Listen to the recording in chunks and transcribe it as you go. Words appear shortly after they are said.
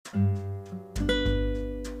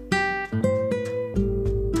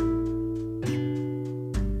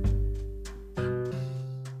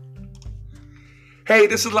Hey,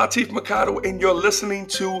 this is Latif Mercado, and you're listening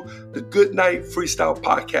to the Good Night Freestyle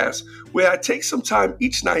Podcast, where I take some time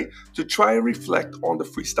each night to try and reflect on the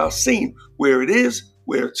freestyle scene, where it is,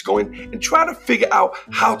 where it's going, and try to figure out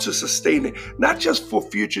how to sustain it, not just for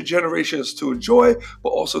future generations to enjoy, but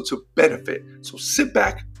also to benefit. So sit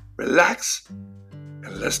back, relax,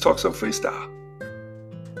 and let's talk some freestyle.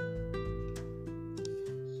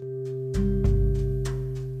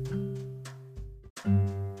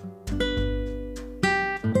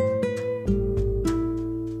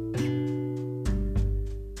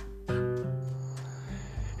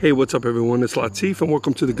 Hey, what's up, everyone? It's Latif, and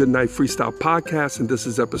welcome to the Good Night Freestyle Podcast, and this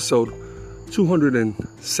is episode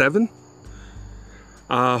 207.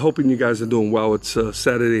 Hoping you guys are doing well. It's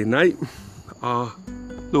Saturday night. A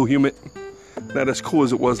little humid. Not as cool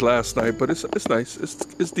as it was last night, but it's nice.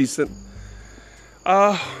 It's decent.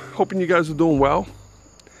 Hoping you guys are doing well.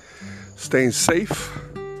 Staying safe.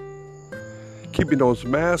 Keeping those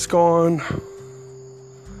masks on.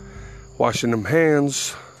 Washing them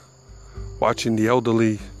hands. Watching the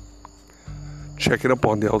elderly, checking up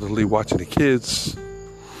on the elderly, watching the kids.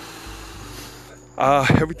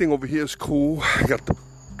 Everything over here is cool. I got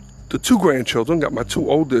the two grandchildren. Got my two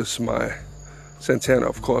oldest, my Santana,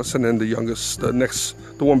 of course, and then the youngest, the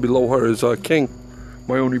one below her is King,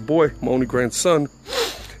 my only boy, my only grandson.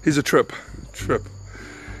 He's a trip.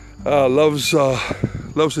 Loves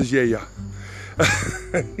his yaya.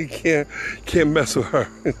 He can't mess with her.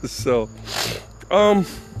 So,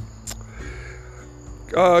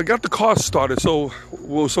 got the car started. So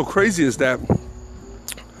what was so crazy is that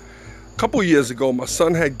a couple years ago, my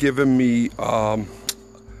son had given me one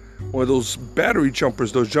of those battery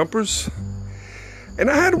jumpers, and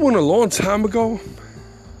I had one a long time ago,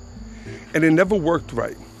 and it never worked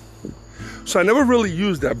right. So I never really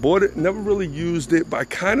used that. Bought it, never really used it, but I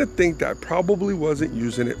kind of think that I probably wasn't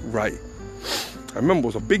using it right. I remember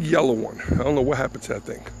it was a big yellow one. I don't know what happened to that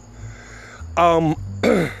thing.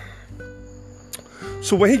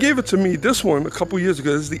 So when he gave it to me, this one, a couple years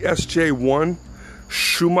ago, this is the SJ1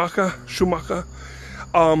 Schumacher.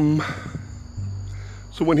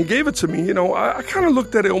 So when he gave it to me, I kind of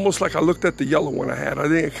looked at it almost like I looked at the yellow one I had.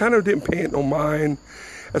 I kind of didn't pay it no mind.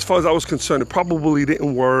 As far as I was concerned, it probably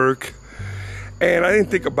didn't work. And I didn't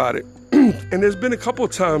think about it. And there's been a couple of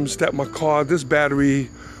times that my car, this battery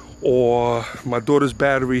or my daughter's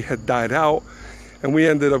battery had died out. And we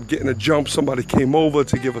ended up getting a jump. Somebody came over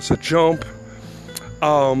to give us a jump.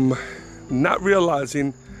 Not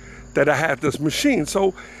realizing that I had this machine.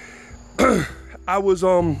 So I was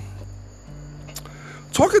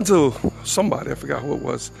talking to somebody, I forgot who it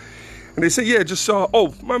was, and they said, yeah, just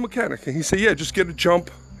my mechanic, and he said, yeah, just get a jump.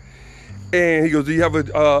 And he goes, do you have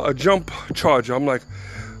a jump charger? I'm like,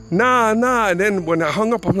 nah. And then when I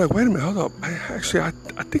hung up, I'm like, wait a minute, hold up. I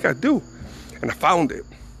think I do. And I found it.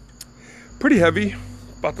 Pretty heavy,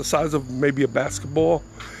 about the size of maybe a basketball.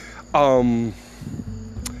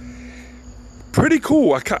 Pretty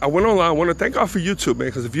cool. I went online. I want to thank God for YouTube, man,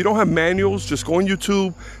 because if you don't have manuals, just go on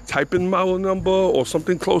YouTube, type in model number or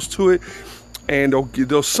something close to it, and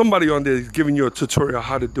there's somebody on there giving you a tutorial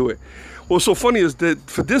how to do it. What's so funny is that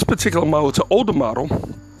for this particular model, it's an older model.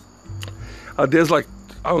 There's 4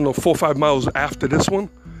 or 5 models after this one.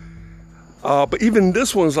 But even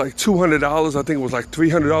this one's like $200. I think it was like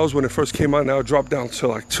 $300 when it first came out. Now it dropped down to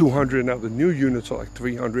like $200. Now the new units are like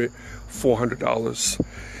 $300, $400.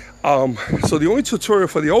 So the only tutorial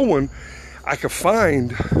for the old one I could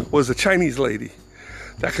find was a Chinese lady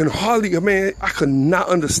that I could not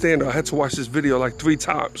understand her. I had to watch this video like 3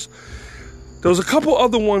 times. There was a couple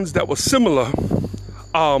other ones that were similar.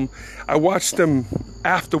 I watched them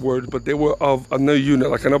afterwards, but they were of another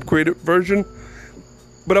unit, like an upgraded version.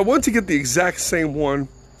 But I wanted to get the exact same one.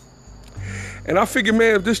 And I figured,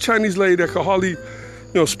 man, if this Chinese lady that could hardly,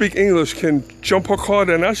 speak English can jump her car,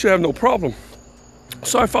 then I should have no problem.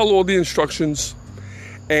 So I followed all the instructions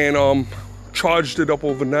and charged it up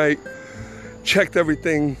overnight, checked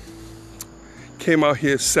everything, came out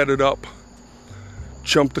here, set it up,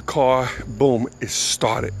 jumped the car, boom, it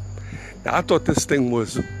started. Now I thought this thing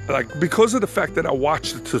was because of the fact that I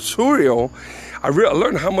watched the tutorial, I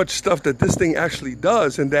learned how much stuff that this thing actually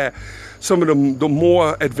does, and that some of the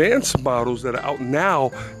more advanced models that are out now,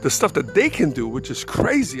 the stuff that they can do, which is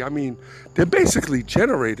crazy. I mean, they're basically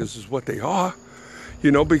generators is what they are.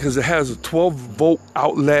 Because it has a 12-volt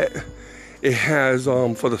outlet. It has,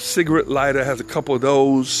 for the cigarette lighter, it has a couple of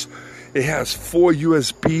those. It has 4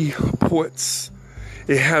 USB ports.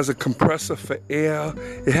 It has a compressor for air.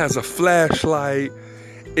 It has a flashlight.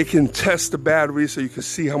 It can test the battery so you can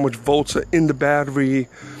see how much volts are in the battery.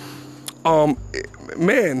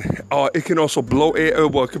 man, it can also blow air.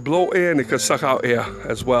 Well, it can blow air and it can suck out air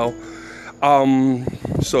as well.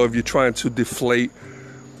 So if you're trying to deflate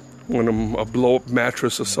a blow-up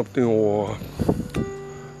mattress or something, or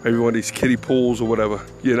maybe one of these kiddie pools or whatever,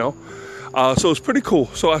 you know. So it's pretty cool.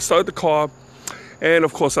 So I started the car, and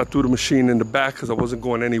of course I threw the machine in the back because I wasn't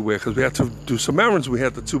going anywhere because we had to do some errands. We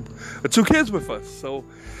had the two kids with us. So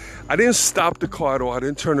I didn't stop the car at all. I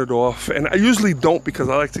didn't turn it off. And I usually don't because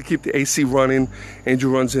I like to keep the AC running. Angel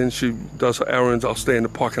runs in, she does her errands. I'll stay in the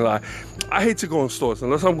parking lot. I hate to go in stores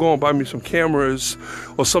unless I'm going to buy me some cameras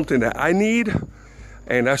or something that I need.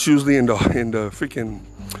 And that's usually in the freaking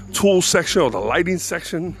tool section or the lighting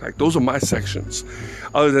section. Like, those are my sections.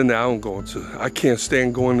 Other than that, I can't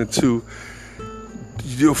stand going into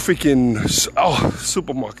your freaking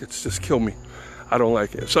supermarkets. Just kill me. I don't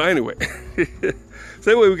like it. So anyway,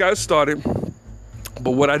 we got started.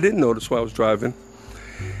 But what I didn't notice while I was driving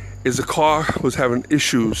is the car was having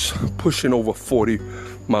issues pushing over 40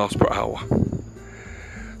 miles per hour.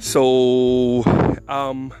 So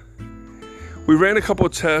we ran a couple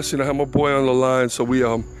of tests, and I had my boy on the line. So we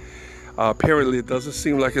apparently it doesn't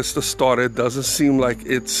seem like it's the starter. It doesn't seem like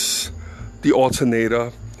it's the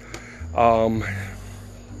alternator.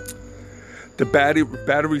 The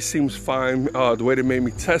battery seems fine. The way they made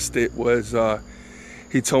me test it was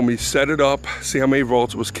he told me set it up, see how many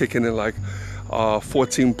volts it was kicking in, like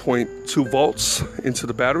 14.2 volts into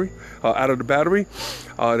the battery, out of the battery.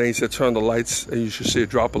 Then he said turn the lights and you should see it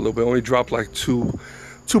drop a little bit. It only dropped like two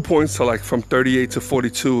points to like from 38 to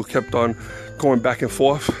 42. Kept on going back and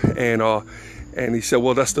forth, and he said,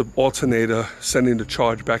 well, that's the alternator sending the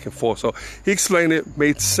charge back and forth. So he explained it,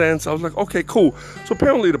 made sense. I was like, okay, cool. So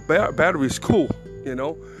apparently the battery's cool, you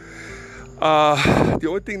know. The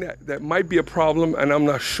only thing that might be a problem, and I'm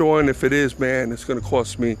not sure, and if it is, man, it's going to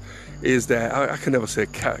cost me, is that I can never say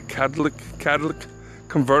catalytic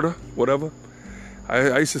converter, whatever.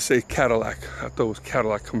 I used to say Cadillac. I thought it was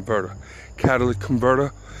Cadillac converter. Catalytic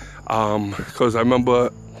converter. Because I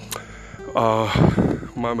remember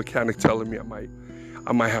my mechanic telling me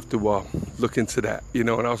I might have to look into that, you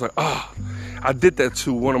know. And I was like, I did that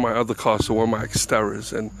to one of my other cars, so one of my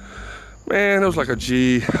Xteras, and man, it was like a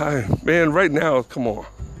G. Man, right now, come on.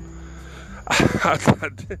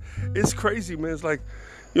 It's crazy, man. It's like,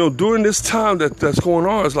 you know, during this time that's going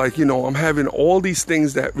on, it's like, you know, I'm having all these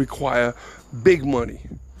things that require big money.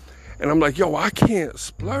 And I'm like, yo, I can't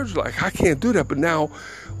splurge. Like, I can't do that. But now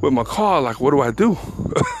with my car, like, what do I do?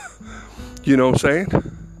 You know what I'm saying?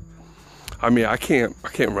 I mean, I can't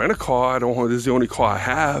rent a car. This is the only car I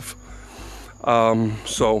have.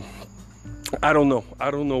 So I don't know. I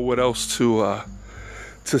don't know what else to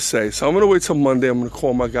say. So I'm gonna wait till Monday. I'm gonna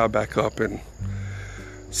call my guy back up and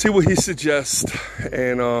see what he suggests.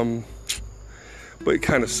 And but it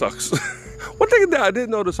kind of sucks. One thing that I did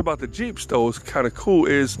notice about the Jeeps, though, is kind of cool,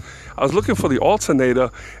 is I was looking for the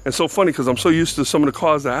alternator. And so funny, because I'm so used to some of the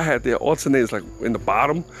cars that I had, their alternators like in the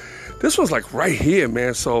bottom. This one's like right here,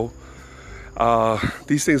 man. So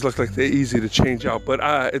these things look like they're easy to change out, but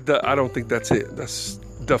I don't think that's it. That's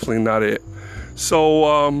definitely not it. So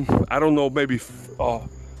I don't know, maybe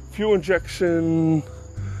fuel injection,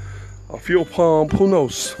 a fuel pump. Who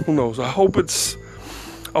knows? Who knows? I hope it's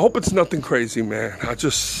nothing crazy, man. I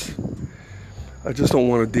just don't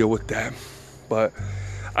want to deal with that. But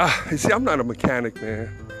you see, I'm not a mechanic,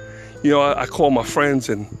 man. You know, I call my friends,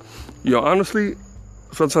 and you know, honestly,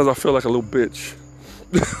 sometimes I feel like a little bitch.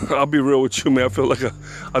 I'll be real with you, man. I feel like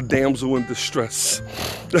a damsel in distress.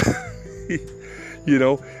 You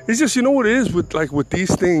know, it's just, you know what it is with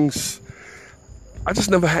these things. I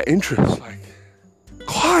just never had interest. Like,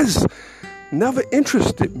 cars never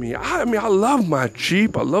interested me. I mean, I love my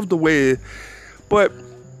Jeep. I love the way but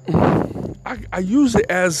I use it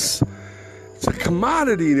as, it's a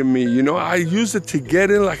commodity to me. You know, I use it to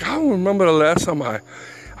get in. Like, I don't remember the last time I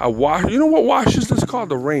wash. You know what washes this car?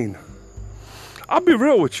 The rain. I'll be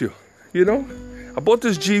real with you. You know, I bought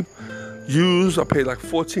this Jeep used. I paid like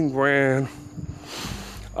 14 grand.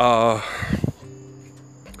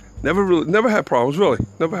 Never had problems, really.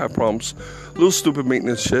 Never had problems. Little stupid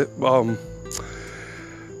maintenance shit.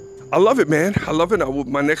 I love it, man. I love it.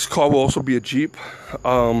 My next car will also be a Jeep.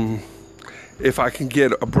 If I can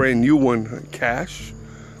get a brand new one cash,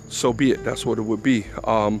 so be it. That's what it would be.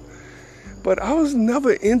 But I was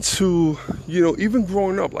never into, you know, even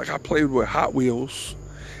growing up, like I played with Hot Wheels.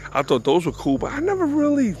 I thought those were cool, but I never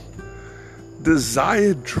really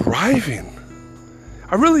desired driving.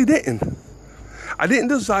 I really didn't. I didn't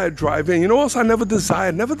desire driving. You know what else I never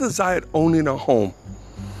desired? Never desired owning a home.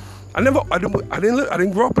 I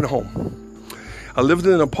didn't grow up in a home. I lived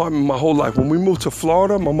in an apartment my whole life. When we moved to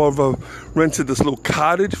Florida, my mother rented this little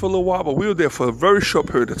cottage for a little while, but we were there for a very short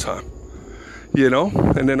period of time, you know?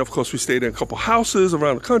 And then, of course, we stayed in a couple houses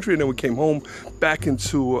around the country, and then we came home back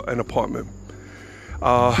into an apartment.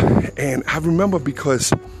 And I remember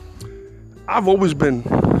because I've always been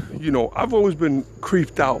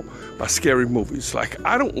creeped out by scary movies. Like,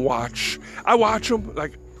 I watch them,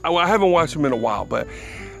 like, I haven't watched them in a while, but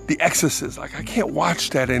The Exorcist, like, I can't watch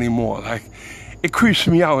that anymore. Like, it creeps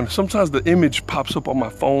me out, and sometimes the image pops up on my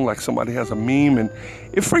phone like somebody has a meme, and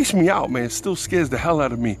it freaks me out, man. It still scares the hell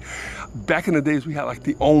out of me. Back in the days, we had like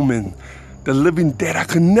The Omen, The Living Dead. I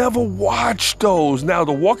could never watch those. Now,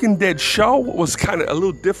 The Walking Dead show was kind of a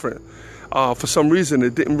little different. For some reason,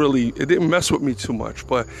 it didn't mess with me too much,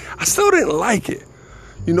 but I still didn't like it.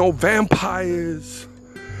 You know, vampires,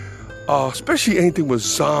 especially anything with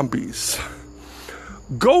zombies.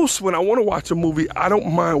 Ghosts, when I want to watch a movie, I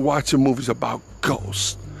don't mind watching movies about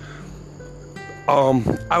ghosts. I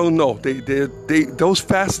don't know. Those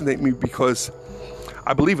fascinate me because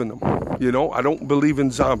I believe in them. You know, I don't believe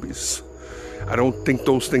in zombies. I don't think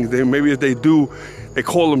those things, maybe if they do, they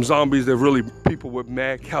call them zombies, they're really people with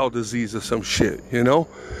mad cow disease or some shit, you know?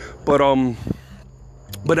 But I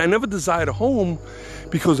never desired a home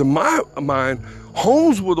because in my mind,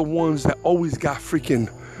 homes were the ones that always got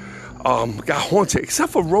haunted,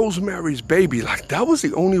 except for Rosemary's Baby. Like, that was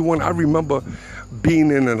the only one I remember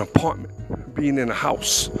being in an apartment, being in a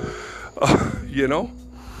house, you know?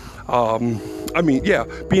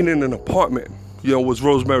 Being in an apartment, you know, was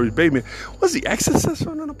Rosemary's Baby. Was The Exorcist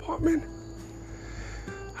in an apartment?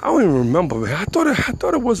 I don't even remember, man. I thought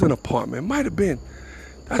it was an apartment. It might have been.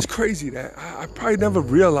 That's crazy. That I probably never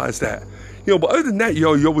realized that. You know, but other than that, you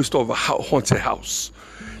always thought of a haunted house.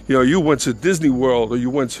 You know, you went to Disney World, or you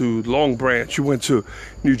went to Long Branch, you went to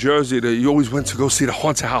New Jersey, you always went to go see the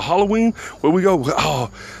haunted house. Halloween, where we go,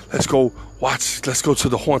 let's go to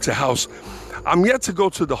the haunted house. I'm yet to go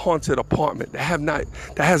to the haunted apartment. That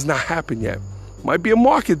has not happened yet. Might be a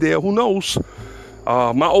market there, who knows?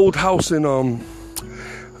 My old house in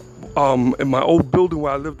my old building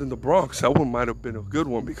where I lived in the Bronx, that one might have been a good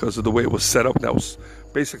one because of the way it was set up. That was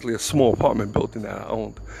basically a small apartment building that I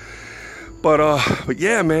owned. But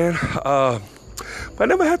yeah, man. But I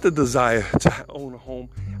never had the desire to own a home.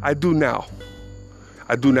 I do now.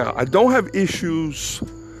 I don't have issues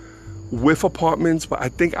with apartments, but I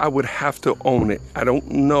think I would have to own it. I don't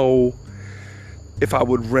know if I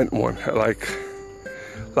would rent one.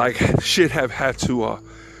 Like shit have had to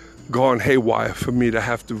gone haywire for me to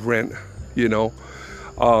have to rent, you know.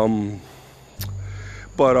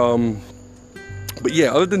 But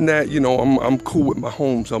yeah, other than that, you know, I'm cool with my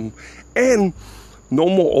homes. And no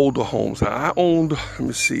more older homes. I owned, let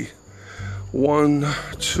me see, 1,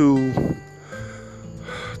 2,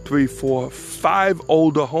 3, 4, 5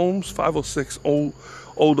 older homes, 5 or 6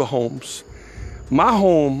 older homes. My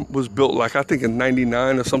home was built like, I think in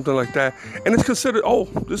 99 or something like that. And it's considered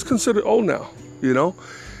old. It's considered old now, you know.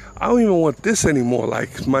 I don't even want this anymore.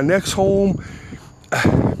 Like, my next home,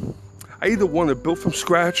 I either want it built from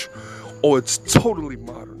scratch or it's totally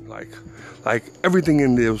modern. Like everything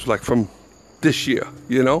in there was like from this year,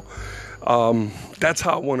 you know. That's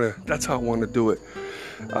how I want to do it.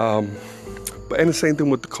 But and the same thing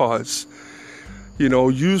with the cars. You know,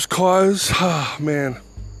 used cars. Man,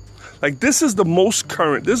 like this is the most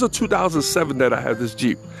current. This is a 2007 that I have, this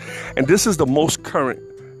Jeep, and this is the most current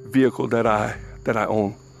vehicle that I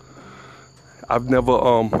own. I've never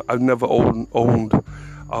owned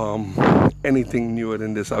anything newer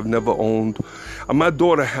than this. I've never owned. My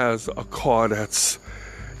daughter has a car that's,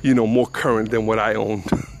 you know, more current than what I owned.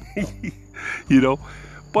 You know,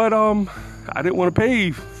 but I didn't want to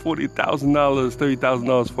pay $40,000,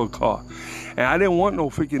 $30,000 for a car, and I didn't want no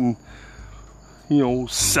freaking, you know,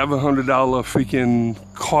 $700 freaking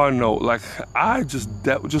car note. Like,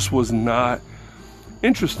 that just was not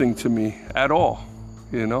interesting to me at all,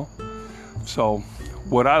 you know. So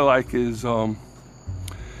what I like is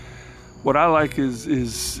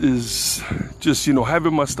just, you know,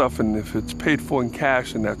 having my stuff, and if it's paid for in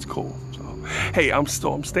cash, and that's cool. So hey, I'm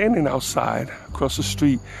standing outside across the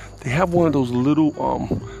street. They have one of those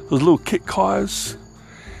little kit cars.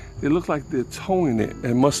 They look like they're towing it.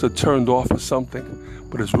 It must have turned off or something,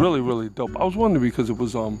 but it's really, really dope. I was wondering because it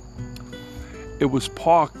was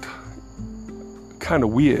parked kind of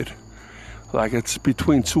weird. Like, it's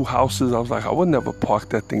between two houses. I was like, I would never park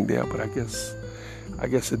that thing there, but I guess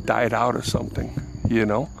it died out or something, you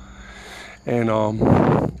know. And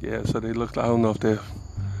yeah, so they looked. I don't know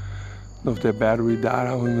if their battery died. I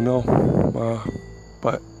don't even know.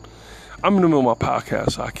 But I'm in the middle of my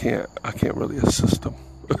podcast, so I can't really assist them.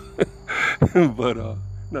 But no,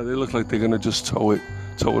 they look like they're gonna just tow it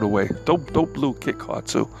away. Dope blue kit car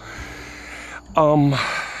too.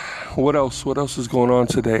 What else? What else is going on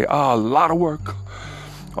today? A lot of work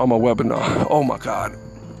on my webinar. Oh my God.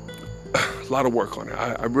 A lot of work on it.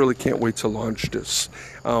 I really can't wait to launch this.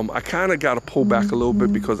 I kind of got to pull back a little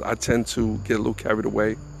bit because I tend to get a little carried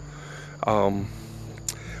away. But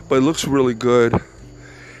it looks really good.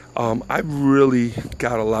 I've really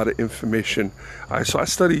got a lot of information. So I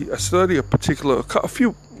study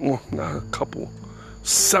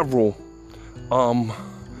several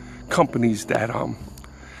companies that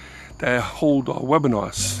hold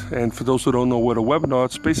webinars. And for those who don't know what a webinar,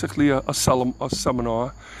 it's basically a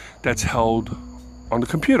seminar that's held on the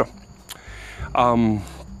computer. And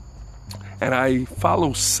I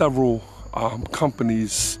follow several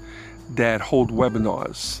companies that hold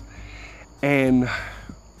webinars. And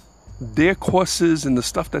their courses and the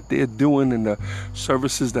stuff that they're doing and the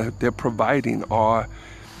services that they're providing are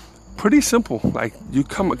pretty simple. Like, you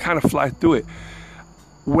kind of fly through it.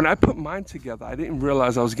 When I put mine together, I didn't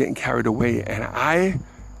realize I was getting carried away. And I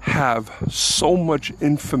have so much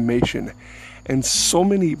information and so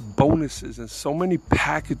many bonuses and so many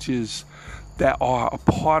packages that are a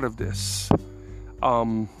part of this,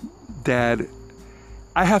 that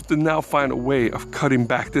I have to now find a way of cutting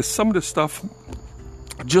back. There's some of the stuff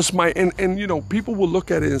just might, and you know, people will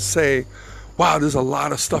look at it and say, wow, there's a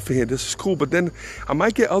lot of stuff in here, this is cool. But then I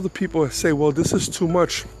might get other people and say, well, this is too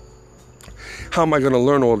much. How am I going to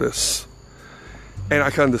learn all this? And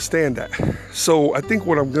I can understand that. So I think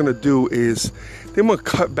what I'm going to do is I'm going to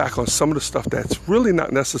cut back on some of the stuff that's really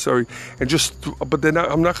not necessary, and but then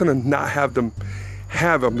I'm not going to not have them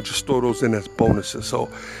and just throw those in as bonuses. So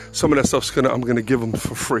some of that stuff's I'm going to give them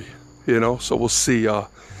for free, you know. So we'll see how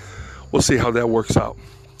that works out.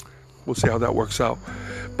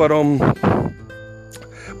 But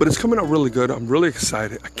it's coming out really good. I'm really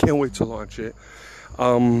excited. I can't wait to launch it.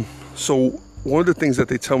 So one of the things that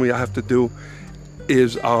they tell me I have to do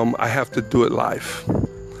is I have to do it live.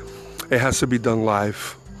 It has to be done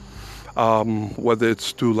live, whether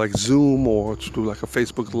it's through like Zoom or it's through like a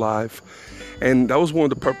Facebook Live. And that was one of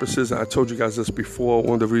the purposes, and I told you guys this before,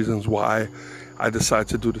 one of the reasons why I decided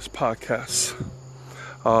to do this podcast.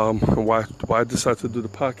 And why I decided to do the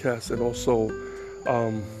podcast, and also,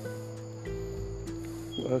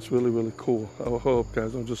 that's really, really cool. I hope,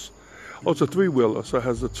 guys, it's a 3-wheeler, so it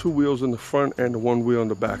has the 2 wheels in the front and the 1 wheel in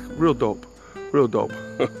the back. Real dope.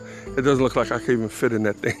 It doesn't look like I can even fit in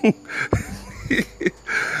that thing.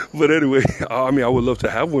 But anyway, I mean, I would love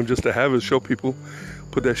to have one just to have it, show people,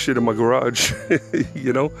 put that shit in my garage,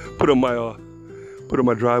 you know, put on my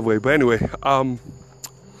driveway. But anyway,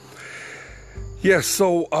 yeah,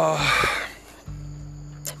 so,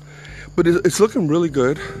 but it's looking really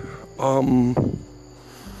good. I'm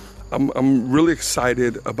really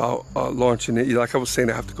excited about launching it. Like I was saying,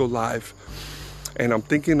 I have to go live, and I'm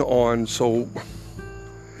thinking I'm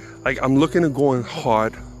looking at going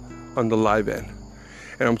hard on the live end,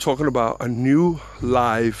 and I'm talking about a new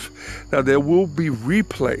live. Now there will be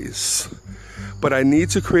replays, but I need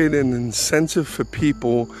to create an incentive for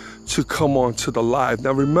people to come on to the live.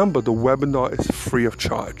 Now remember, the webinar is free of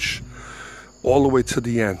charge all the way to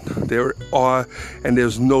the end.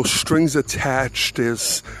 There's no strings attached.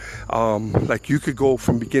 There's like, you could go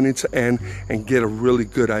from beginning to end and get a really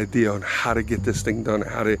good idea on how to get this thing done,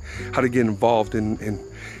 how to get involved in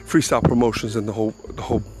freestyle promotions and the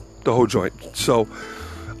whole joint. So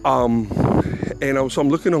I'm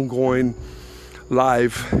looking on going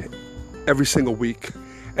live every single week,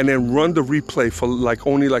 and then run the replay for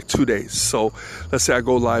only 2 days. So let's say I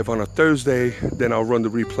go live on a Thursday, then I'll run the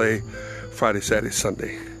replay Friday, Saturday,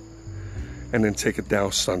 Sunday, and then take it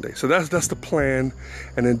down Sunday. So that's the plan,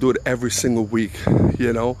 and then do it every single week,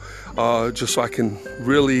 you know, just so I can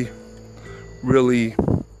really, really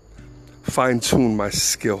fine-tune my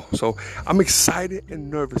skill. So I'm excited and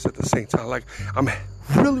nervous at the same time. Like, I'm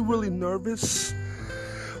really, really nervous,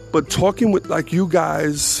 but talking with you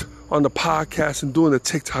guys on the podcast and doing the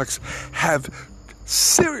TikToks have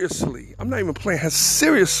seriously, I'm not even playing, has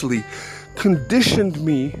seriously conditioned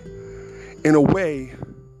me in a way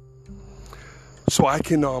so I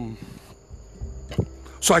can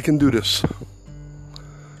do this.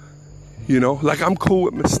 You know, I'm cool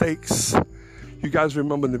with mistakes. You guys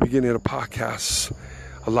remember in the beginning of the podcast,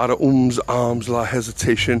 a lot of ums, ahs, a lot of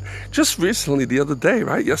hesitation. Just recently, the other day,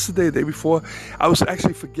 right? Yesterday, the day before, I was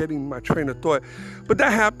actually forgetting my train of thought. But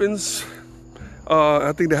that happens.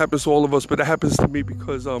 I think that happens to all of us, but that happens to me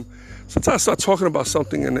because sometimes I start talking about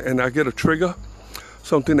something and I get a trigger.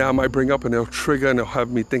 something that I might bring up, and they'll trigger, and they'll have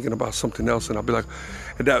me thinking about something else, and I'll be like,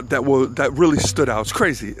 that really stood out. It's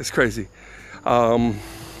crazy. It's crazy.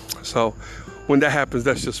 So when that happens,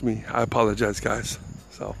 that's just me. I apologize, guys.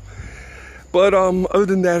 So, but other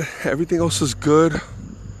than that, everything else is good.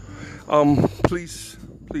 Please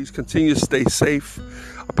continue to stay safe.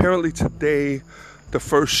 Apparently today, the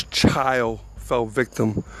first child fell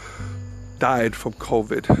victim, died from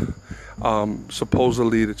COVID.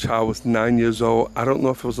 Supposedly the child was 9 years old. I don't know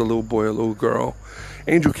if it was a little boy or a little girl.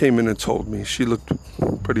 Angel came in and told me. She looked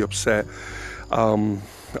pretty upset.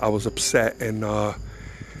 I was upset, and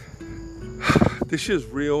this shit is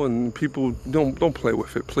real, and people don't play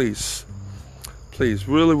with it, please. Please,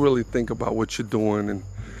 really think about what you're doing, and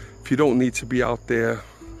if you don't need to be out there,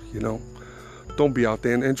 don't be out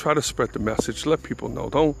there, and try to spread the message. Let people know.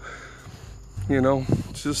 Don't,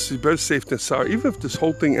 just better safe than sorry. Even if this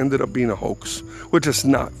whole thing ended up being a hoax, which it's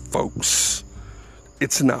not, folks.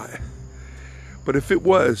 It's not. But if it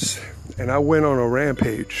was, and I went on a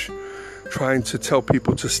rampage trying to tell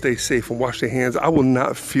people to stay safe and wash their hands, I will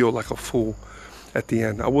not feel like a fool at the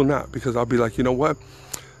end. I will not, because I'll be like, you know what?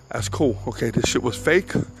 That's cool. Okay, this shit was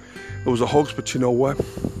fake. It was a hoax, but you know what?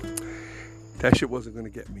 That shit wasn't going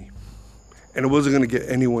to get me. And it wasn't going to get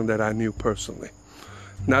anyone that I knew personally.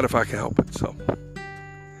 Not if I can help it, so.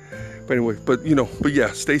 But anyway, but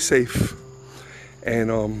yeah, stay safe.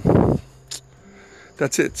 And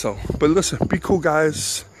that's it, so. But listen, be cool,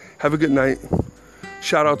 guys. Have a good night.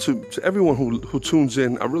 Shout out to everyone who tunes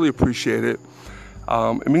in. I really appreciate it.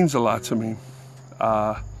 It means a lot to me.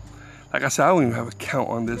 Like I said, I don't even have a count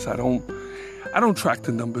on this. I don't track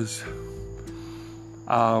the numbers.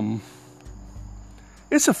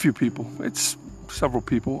 It's a few people. It's several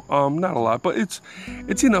people. Not a lot, but it's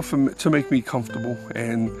enough to make me comfortable.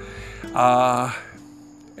 And I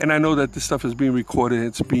know that this stuff is being recorded.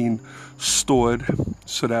 It's being stored,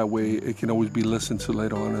 so that way it can always be listened to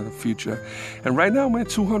later on in the future. And right now I'm at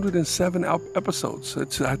 207 episodes.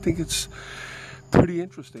 I think it's pretty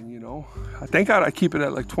interesting, Thank God I keep it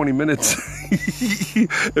at like 20 minutes.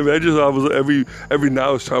 Imagine I was every now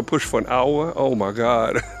I was trying to push for an hour. Oh my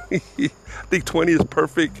God. I think 20 is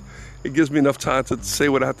perfect. It gives me enough time to say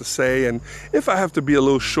what I have to say, and if I have to be a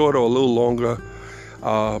little shorter or a little longer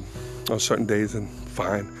on certain days, then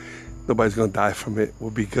fine. Nobody's gonna die from it.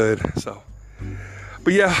 We'll be good. So,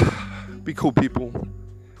 but yeah, be cool, people.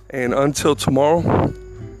 And until tomorrow,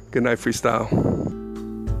 good night, freestyle.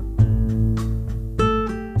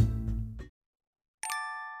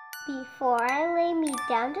 Before I lay me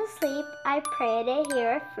down to sleep, I pray to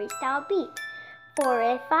hear a freestyle beat. For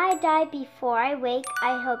if I die before I wake,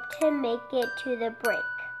 I hope to make it to the break.